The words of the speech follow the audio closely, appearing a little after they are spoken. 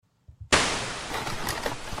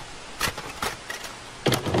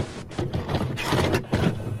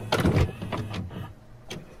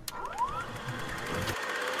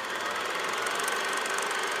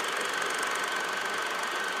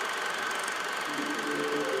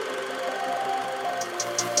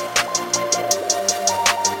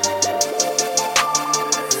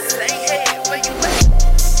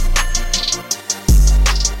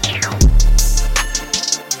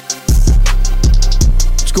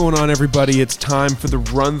going on, everybody? It's time for the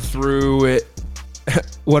run through.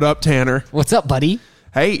 What up, Tanner? What's up, buddy?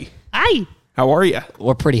 Hey. Hi. How are you?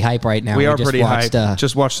 We're pretty hype right now. We are pretty hype.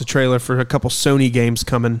 Just watched the trailer for a couple Sony games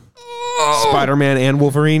coming. Spider-Man and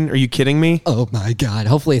Wolverine. Are you kidding me? Oh my God.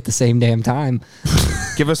 Hopefully at the same damn time.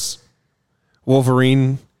 Give us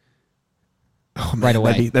Wolverine. Oh, man, right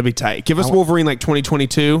away. That'd be tight. Give us Wolverine like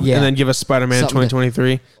 2022 and then give us Spider-Man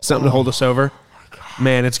 2023. Something to hold us over.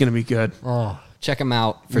 Man, it's going to be good. Oh, check them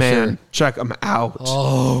out for Man, sure. check them out.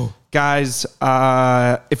 Oh. Guys,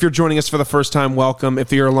 if you're joining us for the first time, welcome.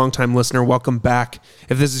 If you're a longtime listener, welcome back.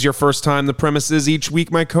 If this is your first time, the premise is each week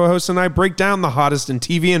my co-host and I break down the hottest in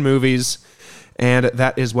TV and movies, and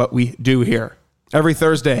that is what we do here. Every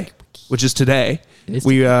Thursday, which is today,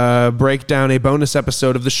 we break down a bonus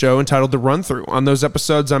episode of the show entitled The Run Through. On those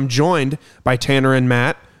episodes, I'm joined by Tanner and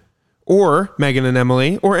Matt, or Megan and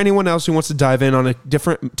Emily, or anyone else who wants to dive in on a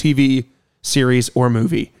different TV series or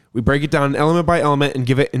movie. We break it down element by element and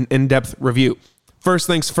give it an in-depth review. First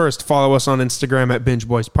things first, follow us on Instagram at Binge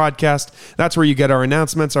Boys Podcast. That's where you get our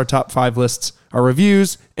announcements, our top 5 lists, our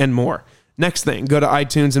reviews, and more. Next thing, go to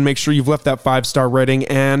iTunes and make sure you've left that 5-star rating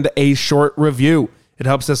and a short review. It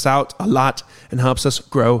helps us out a lot and helps us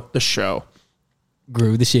grow the show.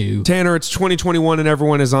 Grew the shoe. Tanner, it's 2021 and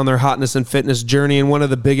everyone is on their hotness and fitness journey, and one of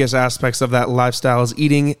the biggest aspects of that lifestyle is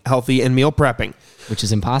eating healthy and meal prepping. Which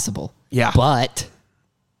is impossible. Yeah.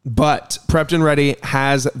 But Prepped and Ready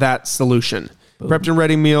has that solution. Boom. Prepped and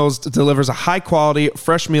Ready Meals delivers a high quality,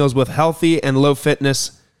 fresh meals with healthy and low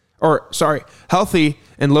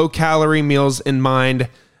calorie meals in mind.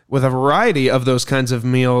 With a variety of those kinds of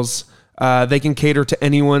meals, they can cater to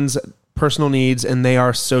anyone's personal needs, and they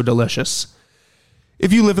are so delicious.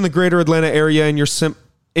 If you live in the greater Atlanta area and you're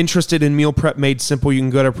interested in meal prep made simple, you can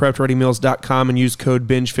go to preppedreadymeals.com and use code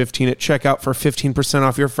BINGE15 at checkout for 15%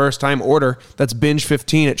 off your first time order. That's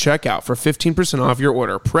BINGE15 at checkout for 15% off your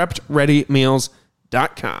order.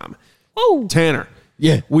 preppedreadymeals.com. Oh, Tanner.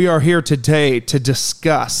 Yeah. We are here today to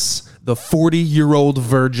discuss The 40-Year-Old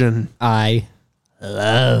Virgin. I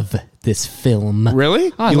love this film.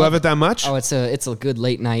 Really? Oh, you love it that much? Oh, it's a good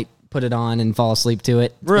late night. Put it on and fall asleep to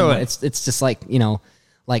it. Really? It's just like,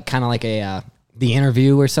 like kind of like a The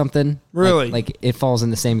Interview or something. Really? Like it falls in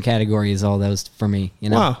the same category as all those for me.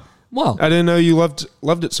 Wow. Whoa. I didn't know you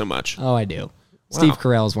loved it so much. Oh, I do. Wow. Steve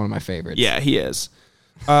Carell is one of my favorites. Yeah, he is.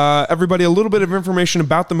 Everybody, a little bit of information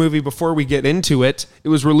about the movie before we get into it. It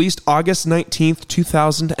was released August 19th,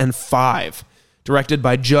 2005, directed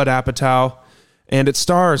by Judd Apatow, and it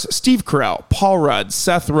stars Steve Carell, Paul Rudd,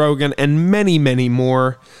 Seth Rogen, and many, many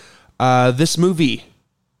more. This movie,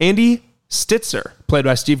 Andy Stitzer, played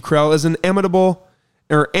by Steve Carell, is an amiable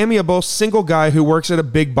single guy who works at a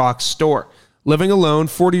big box store. Living alone,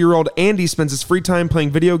 40-year-old Andy spends his free time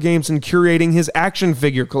playing video games and curating his action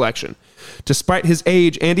figure collection. Despite his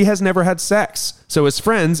age, Andy has never had sex, so his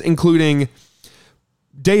friends, including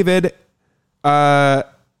David,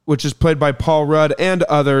 which is played by Paul Rudd, and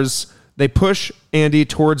others, they push Andy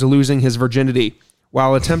towards losing his virginity.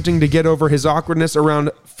 While attempting to get over his awkwardness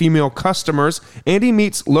around female customers, Andy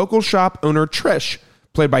meets local shop owner Trish,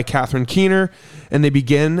 played by Catherine Keener, and they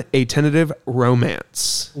begin a tentative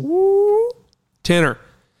romance. Ooh. Tanner,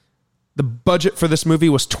 the budget for this movie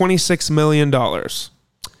was $26 million.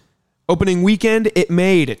 Opening weekend, it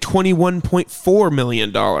made $21.4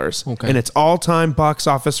 million. Okay. And its all-time box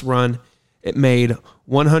office run, it made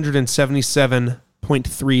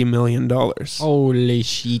 $177.3 million. Holy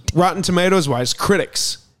shit. Rotten Tomatoes wise,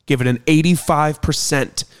 critics give it an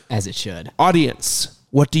 85%. As it should. Audience,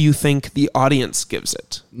 what do you think the audience gives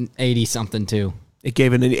it? 80 something too. It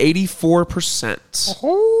gave it an 84%.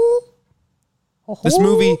 This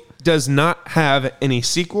movie does not have any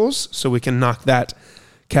sequels, so we can knock that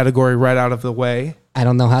category right out of the way. I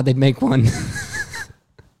don't know how they'd make one.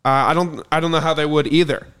 I don't know how they would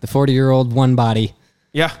either. The 40-year-old one body.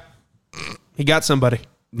 Yeah. He got somebody.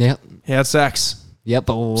 Yep. He had sex. Yep.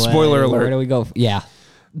 Spoiler alert. Where do we go? Yeah.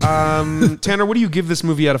 Tanner, what do you give this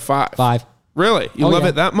movie out of 5? 5. Really? You love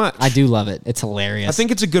it that much? I do love it. It's hilarious. I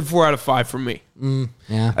think it's a good 4 out of 5 for me.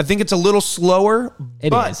 Yeah. I think it's a little slower,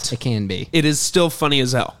 but it can be. It is still funny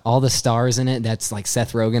as hell. All the stars in it, that's like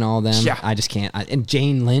Seth Rogen, all of them. Yeah. I just can't. And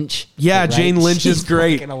Jane Lynch. Yeah, right? Jane Lynch is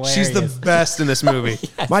great. She's the best in this movie.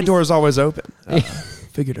 Yeah, my door is always open,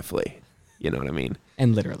 figuratively. You know what I mean?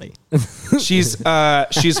 And literally. She's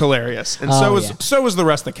hilarious. And so is the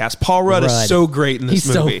rest of the cast. Paul Rudd is so great in this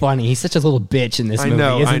movie. He's so funny. He's such a little bitch in this movie,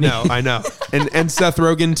 isn't he? I know. And Seth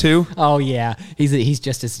Rogen too. Oh yeah. He's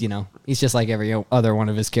just as, he's just like every other one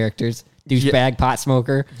of his characters. Douchebag, pot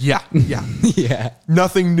smoker. Yeah. Yeah.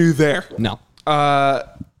 Nothing new there. No.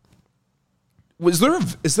 Is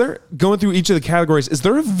there going through each of the categories? Is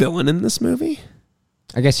there a villain in this movie?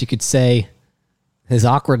 I guess you could say his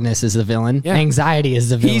awkwardness is the villain. Yeah. Anxiety is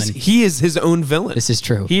the villain. He is his own villain. This is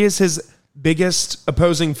true. He is his biggest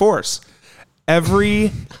opposing force.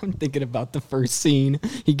 I'm thinking about the first scene.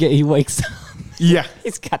 He wakes up. Yeah.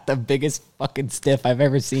 He's got the biggest fucking stiff I've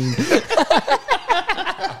ever seen.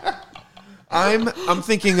 I'm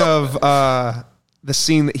thinking of the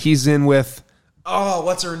scene that he's in with,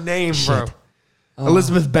 what's her name, bro?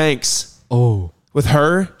 Elizabeth Banks. Oh. With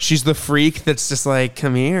her, she's the freak that's just like,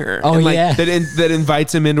 come here. Oh, and like, yeah. That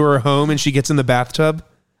invites him into her home, and she gets in the bathtub.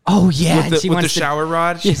 Oh, yeah. With the shower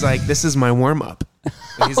rod. She's like, this is my warm-up.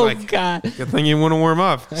 And he's like, God. Good thing you want to warm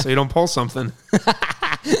up so you don't pull something.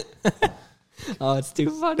 Oh, it's too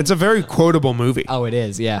funny. It's a very quotable movie. Oh, it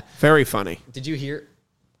is, yeah. Very funny. Did you hear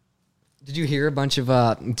a bunch of,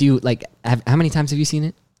 how many times have you seen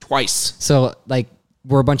it? Twice. So, like,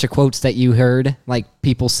 were a bunch of quotes that you heard, like,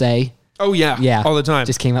 people say? Oh, yeah. Yeah. All the time.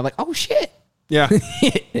 Just came out like, oh, shit. Yeah.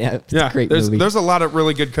 It's a great movie. There's a lot of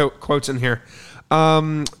really good quotes in here.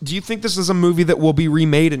 Do you think this is a movie that will be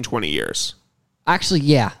remade in 20 years? Actually,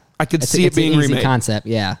 yeah. I could see it being remade. It's an easy concept,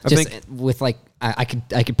 yeah. I think with, like, I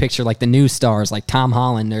could picture, like, the new stars, like Tom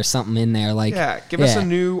Holland. There's something in there, like... Yeah, give us a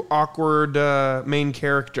new, awkward main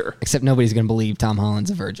character. Except nobody's going to believe Tom Holland's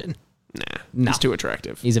a virgin. Nah, he's too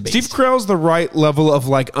attractive. He's a beast. Steve Carell's the right level of,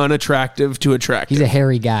 like, unattractive to attractive. He's a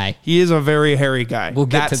hairy guy. He is a very hairy guy. We'll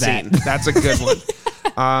get to that. That's a good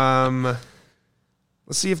one.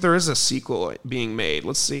 Let's see if there is a sequel being made.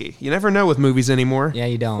 Let's see. You never know with movies anymore. Yeah,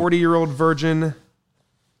 you don't. 40-Year-Old Virgin...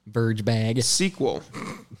 Verge bag. Sequel.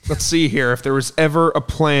 Let's see here if there was ever a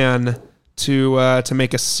plan to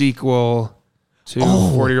make a sequel to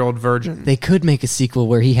 40-Year-Old Virgin. They could make a sequel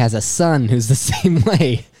where he has a son who's the same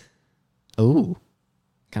way. Oh,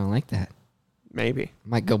 kind of like that. Maybe.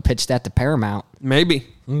 Might go pitch that to Paramount. Maybe.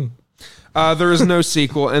 There is no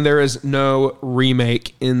sequel and there is no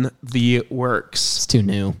remake in the works. It's too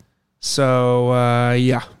new. So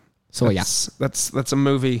yeah. That's a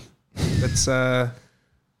movie that's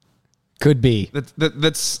could be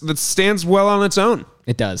that stands well on its own.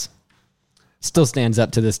 It does. Still stands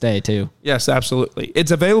up to this day too. Yes, absolutely.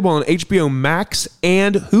 It's available on HBO Max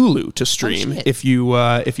and Hulu to stream if you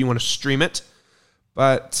want to stream it.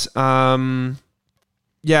 But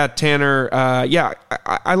yeah, Tanner.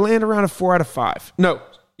 I land around a 4 out of 5. No,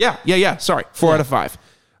 yeah. Sorry, 4 out of 5.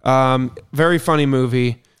 Very funny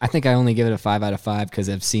movie. I think I only give it a 5 out of 5 because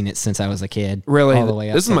I've seen it since I was a kid. Really? All the way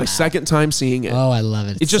up this is my second time seeing it. Oh, I love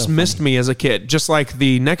it. It just missed me as a kid. Just like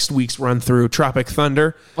the next week's run through Tropic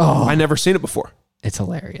Thunder. Oh. I never seen it before. It's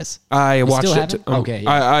hilarious. I watched it. Okay.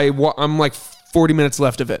 Yeah. I'm like 40 minutes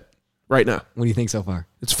left of it right now. What do you think so far?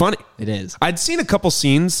 It's funny. It is. I'd seen a couple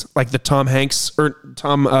scenes, like the Tom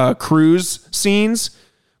Cruise scenes,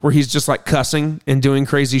 where he's just like cussing and doing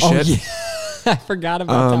crazy shit. Yeah. I forgot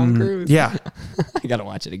about Tom Cruise. Yeah. I got to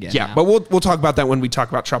watch it again. Yeah, now. but we'll talk about that when we talk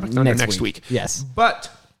about Tropic Thunder next week. Yes.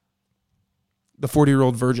 But the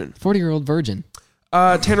 40-Year-Old Virgin. 40-Year-Old Virgin.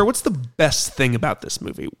 Tanner, what's the best thing about this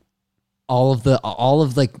movie? All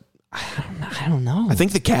of like, I don't know. I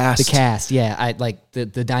think the cast. The cast, yeah. I like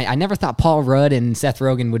I never thought Paul Rudd and Seth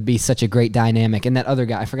Rogen would be such a great dynamic. And that other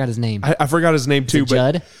guy, I forgot his name. I forgot his name too. But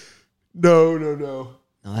Judd? No. No,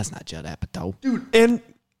 that's not Judd Apatow. Dude, and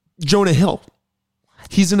Jonah Hill.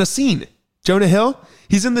 He's in a scene. Jonah Hill.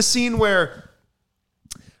 He's in the scene where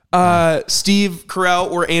Steve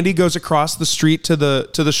Carell or Andy goes across the street to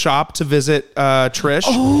the shop to visit Trish,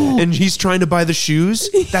 and he's trying to buy the shoes.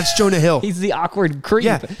 That's Jonah Hill. He's the awkward creep.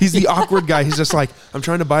 Yeah, he's the awkward guy. He's just like, I'm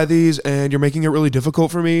trying to buy these, and you're making it really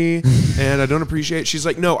difficult for me, and I don't appreciate it. She's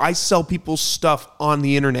like, no, I sell people's stuff on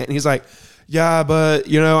the internet, and he's like, yeah, but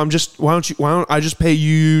why don't I just pay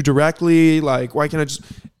you directly? Like, why can't I just?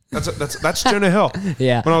 That's Jonah Hill.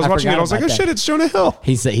 Yeah. When I was watching it, I was like, oh shit, it's Jonah Hill.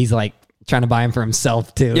 He's like trying to buy them for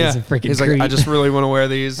himself too. Yeah. He's a freaking He's creep. like, I just really want to wear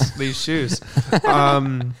these shoes.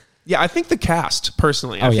 Yeah, I think the cast,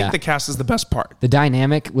 personally. I think the cast is the best part. The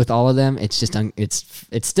dynamic with all of them, it's just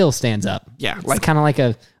it still stands up. Yeah. It's kind of like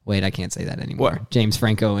I can't say that anymore. What? James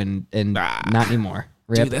Franco and not anymore.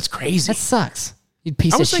 Rip. Dude, that's crazy. That sucks. You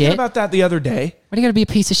piece I of was shit. thinking about that the other day. Why do you got to be a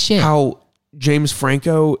piece of shit? How James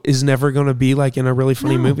Franco is never going to be like in a really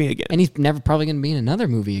funny movie again. And he's never probably going to be in another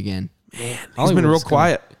movie again. Man, he's been real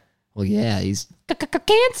quiet. Well, yeah, he's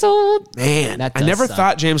canceled. Man, I never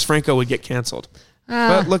thought James Franco would get canceled.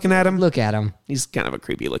 But looking at him. Look at him. He's kind of a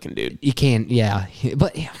creepy looking dude. You can't, yeah.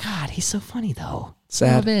 But, God, he's so funny, though. Sad.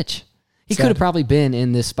 Son of a bitch. He could have probably been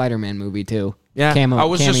in this Spider-Man movie, too. Yeah.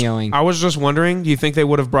 Cameoing. I was just wondering, do you think they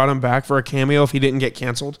would have brought him back for a cameo if he didn't get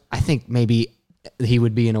canceled? I think maybe he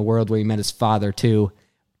would be in a world where he met his father too.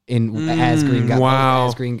 As Green Goblin. Wow.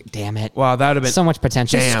 As Green. Damn it. Wow, that would have been So much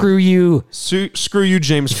potential. Damn. Screw you. Screw you,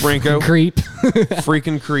 James Franco. Creep.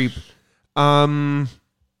 Freaking creep.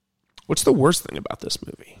 What's the worst thing about this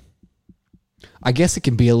movie? I guess it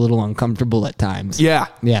can be a little uncomfortable at times. Yeah.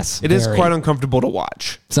 Yes. It is quite uncomfortable to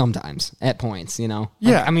watch. Sometimes. At points, you know?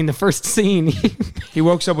 Yeah. I mean, the first scene, He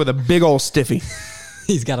wakes up with a big old stiffy.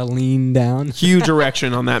 he's got to lean down. Huge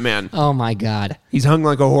erection on that man. Oh, my God. He's hung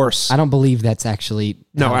like a horse. I don't believe that's actually...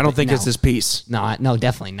 No, I don't think it's his piece. No,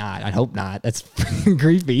 definitely not. I hope not. That's freaking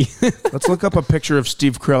creepy. Let's look up a picture of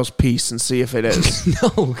Steve Carell's piece and see if it is.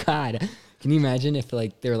 No, God. Can you imagine if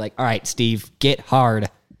they were like, all right, Steve, get hard.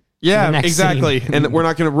 Yeah, exactly. And we're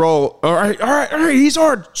not going to roll. All right. He's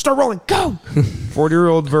hard. Start rolling. Go.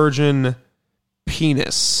 40-year-old virgin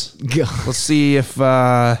penis. Go. Let's see if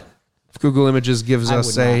Google Images gives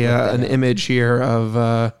us an image here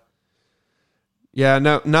of.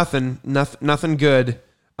 Nothing good.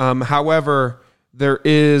 However, there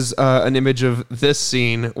is an image of this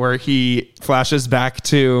scene where he flashes back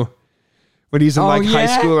to when he's in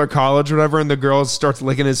high school or college or whatever, and the girl starts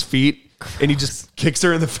licking his feet. And he just kicks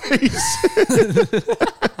her in the face.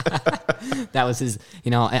 That was his,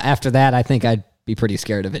 after that, I think I'd be pretty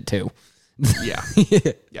scared of it too. Yeah.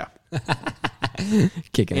 Yeah.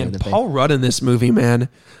 Kicking her in the face. Paul Rudd in this movie, man.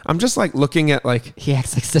 I'm just looking at He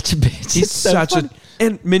acts like such a bitch. he's so such funny.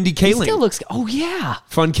 and Mindy Kaling. He still looks, oh yeah.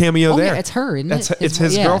 Fun cameo there. Yeah, it's her, isn't it? It's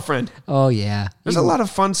his girlfriend. Oh yeah. There's a lot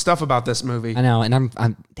of fun stuff about this movie. I know, and I'm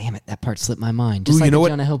damn it, that part slipped my mind. Just like the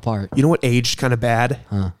Jonah Hill part. You know what aged kind of bad?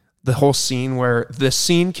 Huh. The whole scene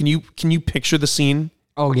can you picture the scene?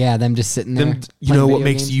 Oh yeah, them just sitting there. You know what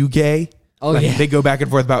makes you gay? Oh yeah. They go back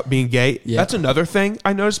and forth about being gay. Yeah. That's another thing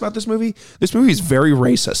I noticed about this movie. This movie is very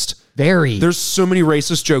racist. Very. There's so many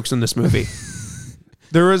racist jokes in this movie.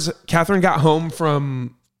 Catherine got home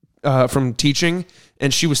from teaching,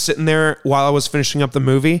 and she was sitting there while I was finishing up the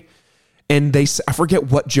movie, and I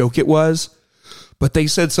forget what joke it was, but they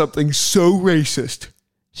said something so racist.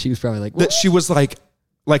 She was probably like, that she was like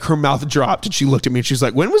her mouth dropped, and she looked at me and she's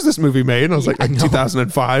like, "When was this movie made?" And I was like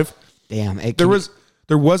 2005. Damn. There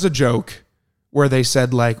was a joke where they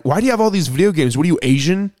said "Why do you have all these video games? What are you,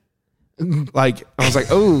 Asian?" I was like,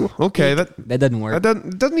 "Oh, okay, that doesn't work.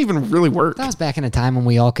 That doesn't even really work." That was back in a time when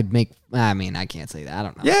we all could make. I mean, I can't say that. I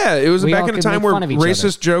don't know. Yeah, it was back in a time where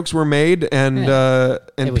racist jokes were made, and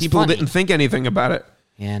people didn't think anything about it.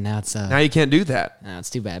 Yeah, now it's now you can't do that. No,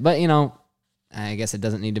 it's too bad. But I guess it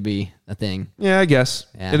doesn't need to be a thing. Yeah, I guess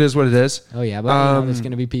it is what it is. Oh yeah, but there's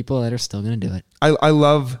going to be people that are still going to do it.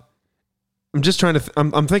 I'm just trying to.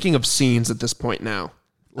 I'm thinking of scenes at this point now,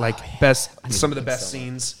 some of the best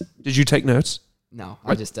scenes. Did you take notes? No,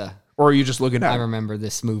 I just. Or are you just looking at? I remember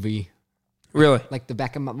this movie. Really? Like the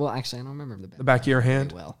back of my. Well, actually, I don't remember the back of your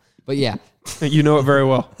hand. Well, but yeah, you know it very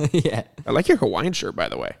well. Yeah, I like your Hawaiian shirt, by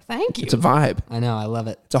the way. Thank you. It's a vibe. I know. I love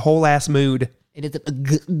it. It's a whole ass mood. It is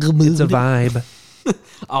It's a vibe.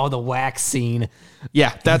 Oh, the wax scene.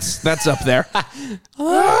 Yeah, that's up there.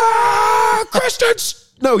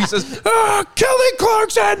 Christians! No, he says, Kelly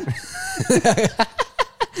Clarkson!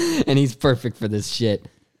 And he's perfect for this shit.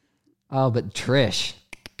 Oh, but Trish,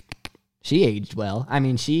 she aged well. I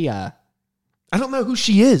mean, she... I don't know who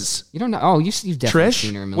she is. You don't know? Oh, you've definitely Trish?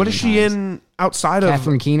 seen her a million What is she times. in outside of...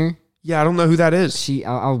 Catherine Keener? Yeah, I don't know who that is.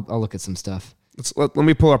 I'll look at some stuff. Let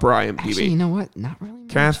me pull up her IMDb. Actually, you know what? Not really much.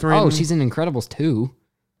 Catherine. Oh, she's in Incredibles 2.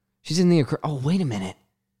 She's in the. Oh, wait a minute.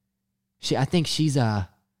 I think she's the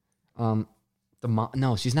mom.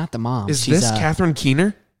 No, she's not the mom. Is this Catherine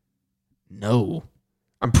Keener? No.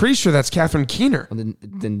 I'm pretty sure that's Catherine Keener. Well,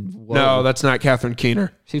 then whoa. No, that's not Catherine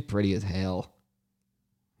Keener. She's pretty as hell.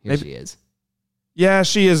 Here she is. Yeah,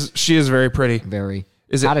 she is. She is very pretty. Very.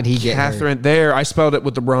 How did he get Catherine? her? There, I spelled it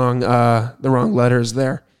with the wrong letters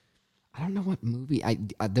there. I don't know what movie.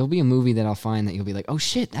 There'll be a movie that I'll find that you'll be like, oh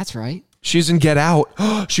shit, that's right. She's in Get Out.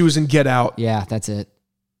 She was in Get Out. Yeah, that's it.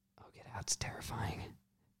 Oh, Get Out's terrifying.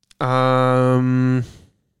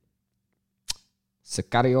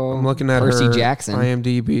 Sicario. I'm looking at Percy her Jackson.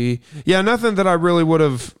 IMDb. Yeah, nothing that I really would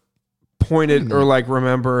have pointed or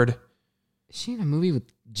remembered. Is she in a movie with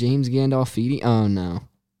James Gandolfini? Oh no.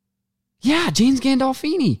 Yeah, James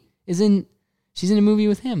Gandolfini she's in a movie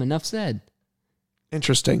with him. Enough said.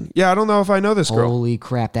 Interesting. Yeah, I don't know if I know this girl. Holy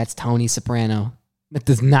crap, that's Tony Soprano. That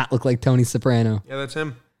does not look like Tony Soprano. Yeah, that's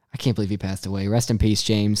him. I can't believe he passed away. Rest in peace,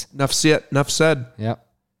 James. Enough said. Yep.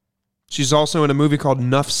 She's also in a movie called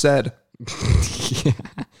Nuff Said. Yeah.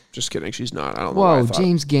 Just kidding. She's not. I don't know. Whoa,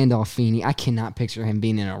 James Gandolfini. I cannot picture him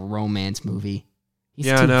being in a romance movie. He's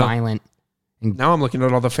too violent. Now I'm looking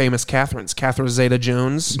at all the famous Catherines. Catherine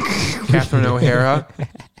Zeta-Jones, Catherine O'Hara,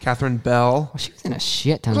 Catherine Bell. Oh, she was in a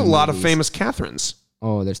shit ton There's of a lot of movies. famous Catherines.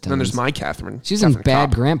 Oh, there's tons. Then there's my Catherine. She was in Catherine Bad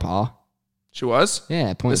Kopp. Grandpa. She was?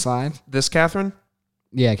 Yeah, 0.5. This Catherine?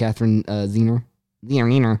 Yeah, Catherine Zener.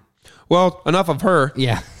 Zener. Well, enough of her.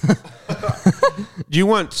 Yeah. Do you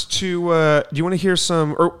want to hear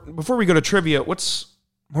some, or before we go to trivia, what's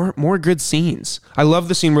more good scenes? I love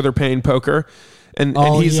the scene where they're playing poker. And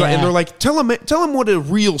he's like, and they're like, tell him what a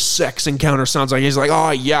real sex encounter sounds like. He's like,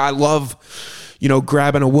 oh yeah, I love,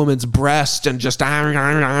 grabbing a woman's breast and just.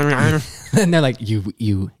 And they're like, you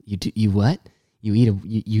what?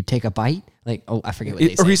 You take a bite? Like, oh, I forget what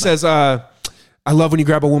they say. Or he says, I love when you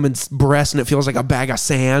grab a woman's breast and it feels like a bag of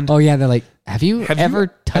sand. Oh yeah, they're like, have you ever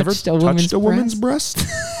touched a woman's breast?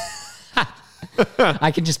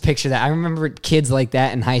 I can just picture that. I remember kids like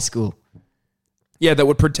that in high school. Yeah, that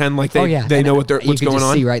would pretend like they know what's going on. You could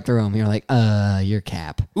just see right through them. You're like, you're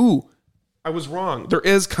Cap. Ooh, I was wrong. There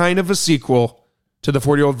is kind of a sequel to the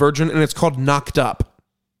 40-Year-Old Virgin, and it's called Knocked Up.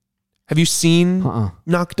 Have you seen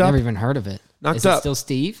Knocked Up? Never even heard of it. Knocked Up. It still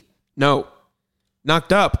Steve? No.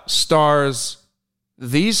 Knocked Up stars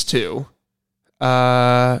these two.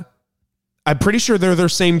 I'm pretty sure they're their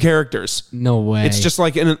same characters. No way. It's just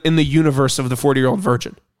like in the universe of the 40-Year-Old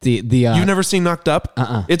Virgin. You've never seen Knocked Up?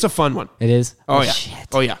 It's a fun one. It is? Oh, yeah. Shit.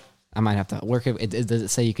 Oh, yeah. I might have to work it. Does it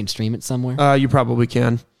say you can stream it somewhere? You probably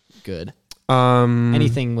can. Good.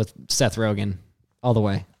 Anything with Seth Rogen, all the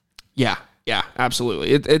way. Yeah,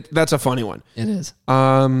 absolutely. That's a funny one. It is.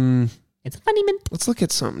 It's a funny mint. Let's look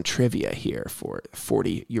at some trivia here for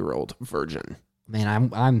 40-Year-Old Virgin. Man,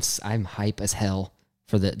 I'm hype as hell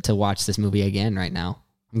to watch this movie again right now.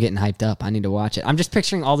 I'm getting hyped up. I need to watch it. I'm just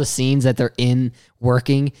picturing all the scenes that they're in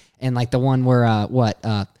working, and like the one where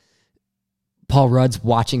Paul Rudd's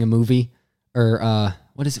watching a movie, or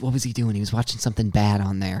what was he doing? He was watching something bad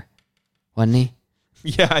on there, wasn't he?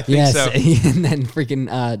 Yeah, I think so. And then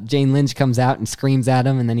freaking Jane Lynch comes out and screams at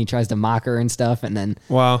him, and then he tries to mock her and stuff, and then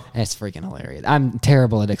wow, it's freaking hilarious. I'm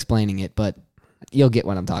terrible at explaining it, but you'll get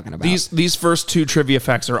what I'm talking about. These first two trivia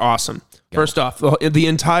facts are awesome. First off, the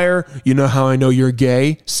entire "you know how I know you're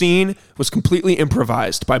gay" scene was completely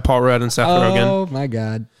improvised by Paul Rudd and Seth Rogen. Oh my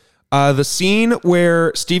god. The scene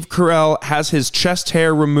where Steve Carell has his chest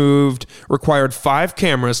hair removed required 5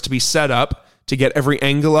 cameras to be set up to get every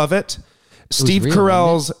angle of it. Steve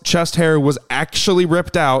Carell's chest hair was actually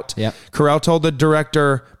ripped out. Yep. Carell told the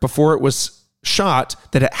director before it was shot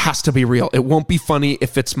that it has to be real. It won't be funny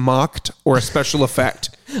if it's mocked or a special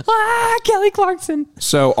effect. Kelly Clarkson.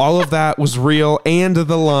 So all of that was real, and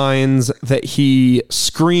the lines that he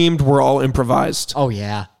screamed were all improvised. Oh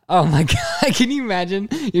yeah. Oh my god. Can you imagine?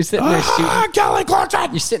 You're sitting there shooting. Kelly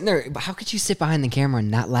Clarkson! You're sitting there. How could you sit behind the camera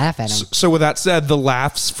and not laugh at him? So with that said, the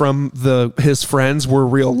laughs from his friends were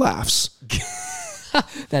real laughs.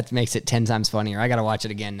 That makes it 10 times funnier. I got to watch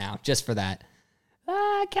it again now just for that.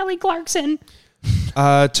 Kelly Clarkson.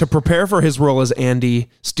 To prepare for his role as Andy,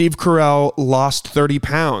 Steve Carell lost 30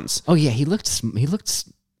 pounds. Oh yeah, he looked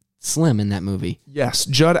slim in that movie. Yes,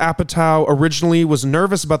 Judd Apatow originally was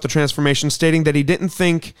nervous about the transformation, stating that he didn't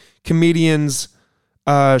think comedians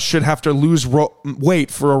should have to lose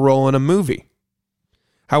weight for a role in a movie.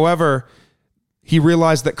 However, he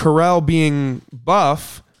realized that Carell being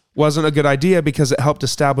buff wasn't a good idea because it helped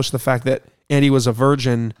establish the fact that Andy was a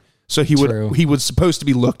virgin. So he's supposed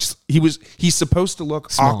to look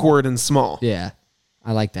small. Awkward and small. Yeah.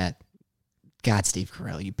 I like that. God, Steve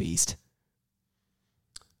Carell, you beast.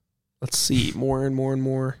 Let's see. More and more and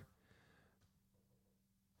more.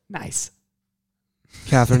 Nice.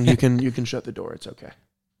 Catherine, you can shut the door. It's okay.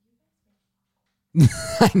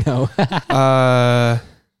 I know.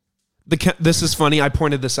 This is funny. I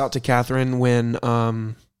pointed this out to Catherine when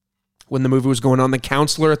the movie was going on. The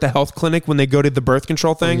counselor at the health clinic, when they go to the birth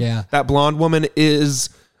control thing, that blonde woman is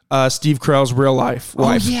Steve Carell's real life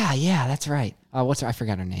wife. Oh yeah, that's right. I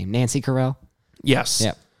forgot her name. Nancy Carell. Yes.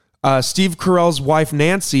 Yep. Steve Carell's wife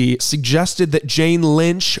Nancy suggested that Jane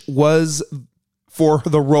Lynch was for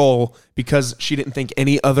the role because she didn't think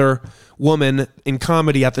any other woman in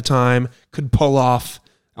comedy at the time could pull off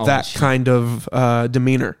that kind of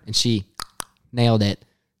demeanor. And she nailed it.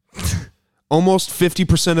 Almost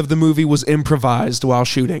 50% of the movie was improvised while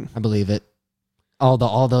shooting. I believe it.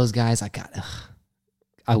 All those guys,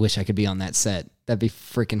 I wish I could be on that set. That'd be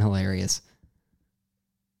freaking hilarious.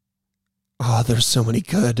 Oh, there's so many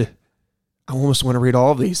good. I almost want to read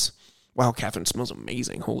all of these. Wow, Catherine smells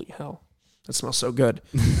amazing. Holy hell. That smells so good.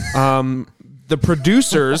 The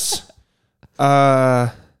producers... okay,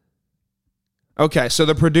 so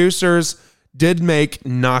the producers did make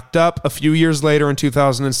Knocked Up a few years later in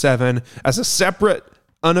 2007 as a separate,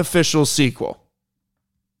 unofficial sequel.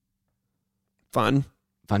 Fun.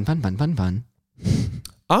 Fun.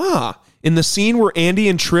 In the scene where Andy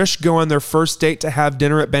and Trish go on their first date to have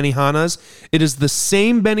dinner at Benihana's, it is the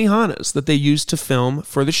same Benihana's that they used to film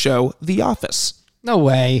for the show The Office. No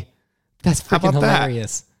way. That's How freaking about that?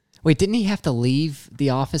 hilarious. Wait, didn't he have to leave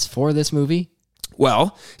the office for this movie?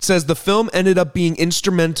 Well, it says the film ended up being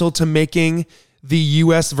instrumental to making the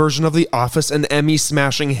U.S. version of The Office an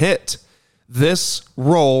Emmy-smashing hit. This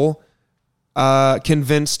role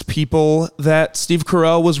convinced people that Steve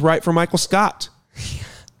Carell was right for Michael Scott.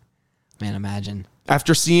 Man, imagine.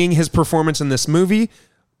 After seeing his performance in this movie,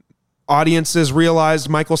 audiences realized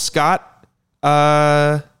Michael Scott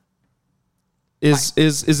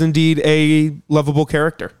is indeed a lovable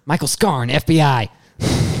character. Michael Scarn, FBI.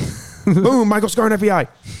 Boom, Michael Scarn, FBI.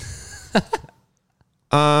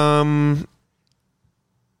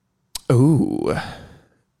 Ooh.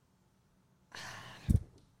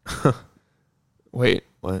 Wait,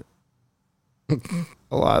 what?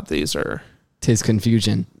 A lot of these are... Tis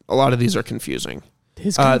confusion. A lot of these are confusing.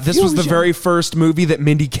 Tis This was the very first movie that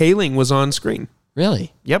Mindy Kaling was on screen.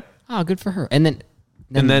 Really? Yep. Oh, good for her. And then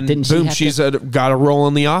Didn't boom, she's got a role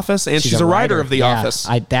in The Office, and she's a writer of The Office.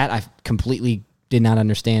 I completely did not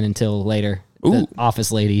understand until later. Ooh. The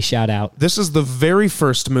Office lady, shout out. This is the very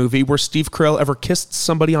first movie where Steve Carell ever kissed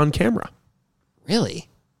somebody on camera. Really?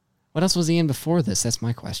 What else was he in before this? That's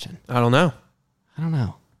my question. I don't know.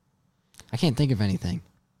 I can't think of anything.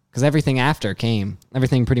 Because everything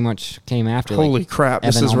pretty much came after. Holy crap,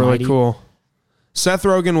 this Evan is Almighty. really cool. Seth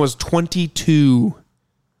Rogen was 22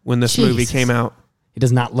 when this movie came out. He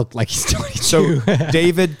does not look like he's 22. So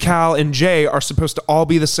David, Cal, and Jay are supposed to all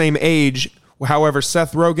be the same age. However,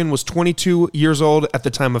 Seth Rogen was 22 years old at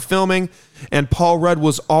the time of filming, and Paul Rudd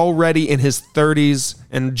was already in his 30s,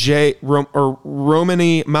 and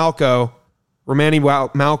Romany Malco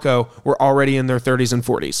were already in their 30s and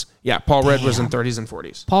 40s. Yeah, Paul Rudd was in 30s and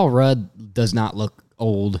 40s. Paul Rudd does not look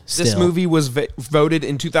old still. This movie was voted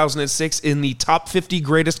in 2006 in the top 50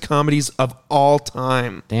 greatest comedies of all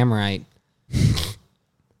time. Damn right.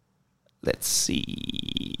 Let's see.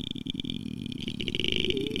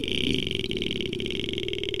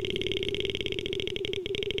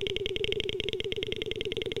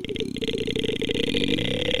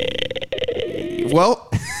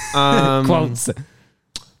 Well, Quotes.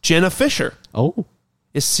 Jenna Fisher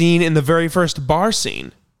is seen in the very first bar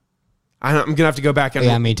scene. I'm going to have to go back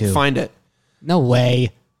and me too. find it. No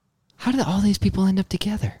way. How did all these people end up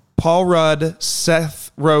together? Paul Rudd,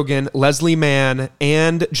 Seth Rogen, Leslie Mann,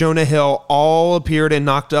 and Jonah Hill all appeared in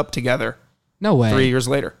Knocked Up together. No way. 3 years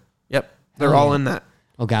later. Yep. They're all in that.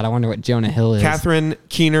 Oh, God, I wonder what Jonah Hill is. Catherine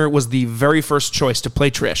Keener was the very first choice to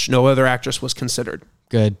play Trish. No other actress was considered.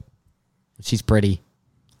 Good. She's pretty.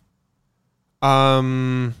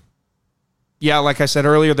 Yeah, like I said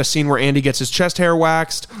earlier, the scene where Andy gets his chest hair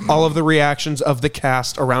waxed, all of the reactions of the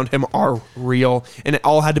cast around him are real, and it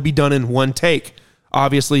all had to be done in one take,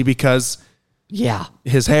 obviously because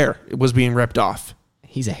his hair was being ripped off.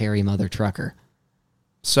 He's a hairy mother trucker.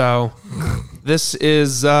 So this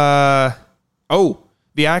is the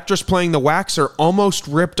actress playing the waxer almost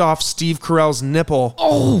ripped off Steve Carell's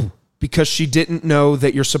nipple because she didn't know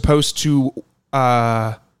that you're supposed to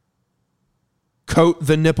coat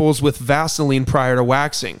the nipples with Vaseline prior to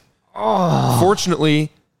waxing.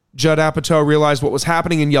 Fortunately, Judd Apatow realized what was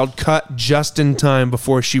happening and yelled "cut" just in time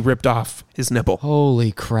before she ripped off his nipple.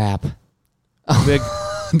 Holy crap. Big.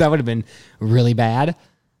 That would have been really bad.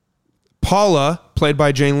 Paula, played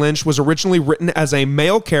by Jane Lynch, was originally written as a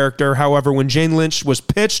male character. However, when Jane Lynch was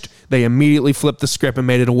pitched, they immediately flipped the script and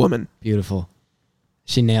made it a woman. Beautiful.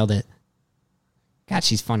 She nailed it. God,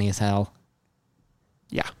 she's funny as hell.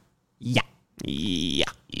 Yeah. Yeah. Yeah.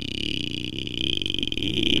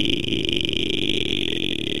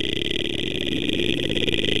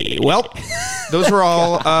 Well, those were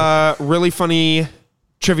all really funny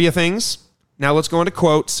trivia things. Now let's go into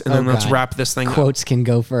quotes, and then let's wrap this thing up. Quotes can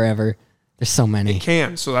go forever. There's so many. It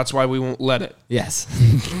can, so that's why we won't let it. Yes.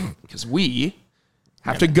 Because we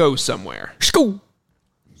have to go somewhere. School.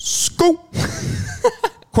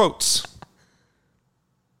 Quotes.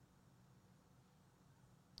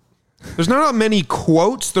 There's not many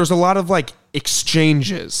quotes. There's a lot of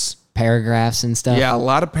exchanges. Paragraphs and stuff. Yeah, a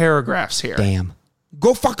lot of paragraphs here. Damn.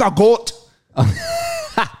 Go fuck a goat.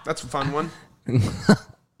 That's a fun one.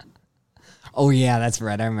 Oh yeah, that's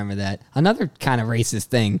right. I remember that. Another kind of racist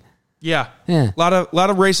thing. Yeah. Yeah. A lot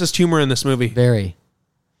of racist humor in this movie. Very.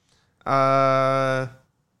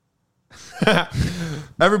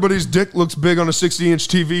 Everybody's dick looks big on a 60-inch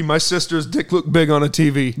TV. My sister's dick looked big on a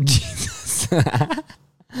TV. Jesus.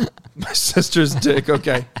 My sister's dick.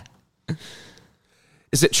 Okay.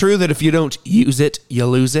 Is it true that if you don't use it, you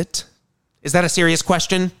lose it? Is that a serious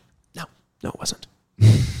question? No, it wasn't.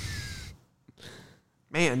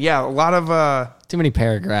 Man, yeah, a lot of too many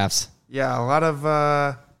paragraphs. Yeah, a lot of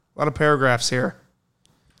paragraphs here.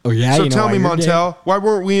 Oh yeah. So tell me, Montel, why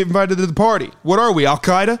weren't we invited to the party? What are we, Al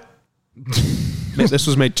Qaeda? Man, this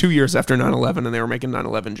was made 2 years after 9/11, and they were making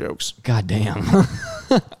 9/11 jokes. God damn.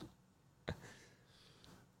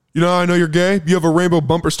 You know, I know you're gay. You have a rainbow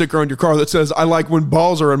bumper sticker on your car that says, "I like when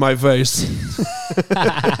balls are in my face."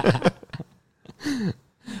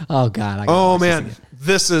 Oh God. Oh man,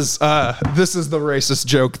 this is the racist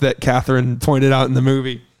joke that Catherine pointed out in the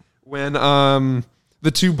movie when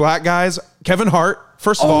the two black guys, Kevin Hart,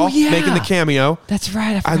 first of all, making the cameo. That's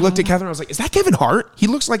right. I looked at Catherine. I was like, "Is that Kevin Hart? He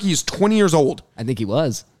looks like he's 20 years old." I think he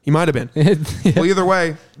was. He might have been. Well, either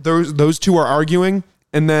way, those two are arguing.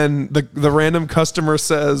 And then the random customer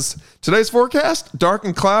says, "Today's forecast, dark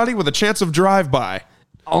and cloudy with a chance of drive-by."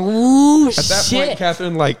 Oh, At that point,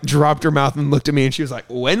 Catherine dropped her mouth and looked at me, and she was like,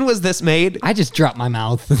 "When was this made?" I just dropped my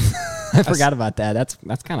mouth. I forgot about that.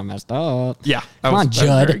 That's kind of messed up. Yeah. Come on,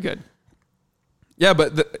 Judd. Very good. Yeah,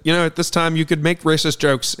 but at this time, you could make racist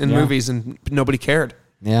jokes in movies, and nobody cared.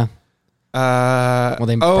 Yeah. Well,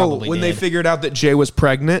 they probably when did. they figured out that Jay was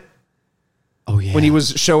pregnant. Oh yeah. When he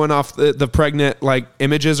was showing off the pregnant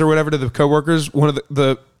images or whatever to the coworkers, one of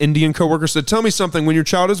the Indian coworkers said, "Tell me something. When your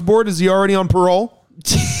child is born, is he already on parole?"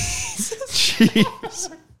 Jeez.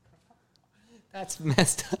 That's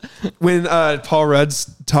messed up. When Paul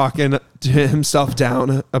Rudd's talking to himself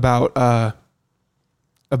down about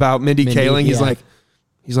Mindy Kaling, he's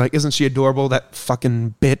like, "Isn't she adorable? That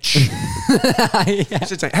fucking bitch." Yeah.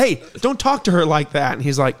 She's like, "Hey, don't talk to her like that." And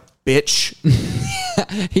he's like, "Bitch."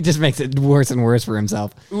 He just makes it worse and worse for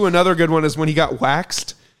himself. Ooh, another good one is when he got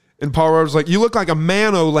waxed. And Paul Rudd was like, "You look like a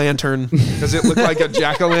man-o'-lantern," because it looked like a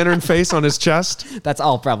jack-o'-lantern face on his chest. That's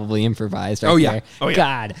all probably improvised. Right there. Oh, yeah.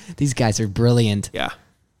 God, these guys are brilliant. Yeah.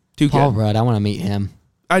 Paul Rudd, I want to meet him.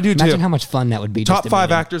 I do too. Imagine how much fun that would be. Top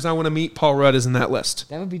 5 actors I want to meet, Paul Rudd is in that list.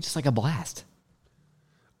 That would be just like a blast.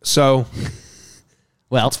 So,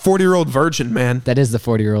 well, it's 40-year-old virgin, man. That is the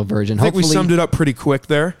 40-year-old virgin. I think we summed it up pretty quick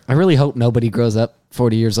there. I really hope nobody grows up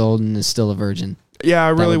 40 years old and is still a virgin. Yeah, I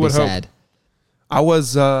really would hope. Sad. I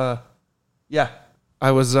was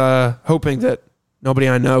hoping that nobody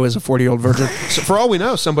I know is a 40-year-old virgin. So for all we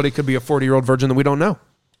know, somebody could be a 40-year-old virgin that we don't know.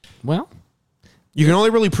 Well, you can only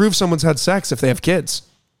really prove someone's had sex if they have kids.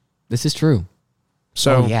 This is true.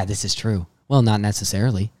 So yeah, this is true. Well, not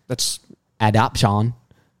necessarily. That's adoption.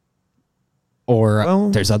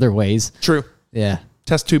 Or there's other ways. True. Yeah.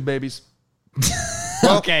 Test tube babies.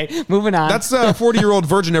 Well, okay, moving on. That's a 40-year-old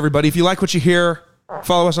virgin, everybody. If you like what you hear,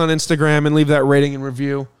 follow us on Instagram and leave that rating and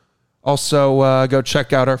review. Also, go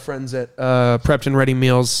check out our friends at Prepped and Ready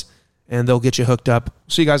Meals, and they'll get you hooked up.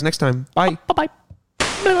 See you guys next time. Bye. Bye-bye.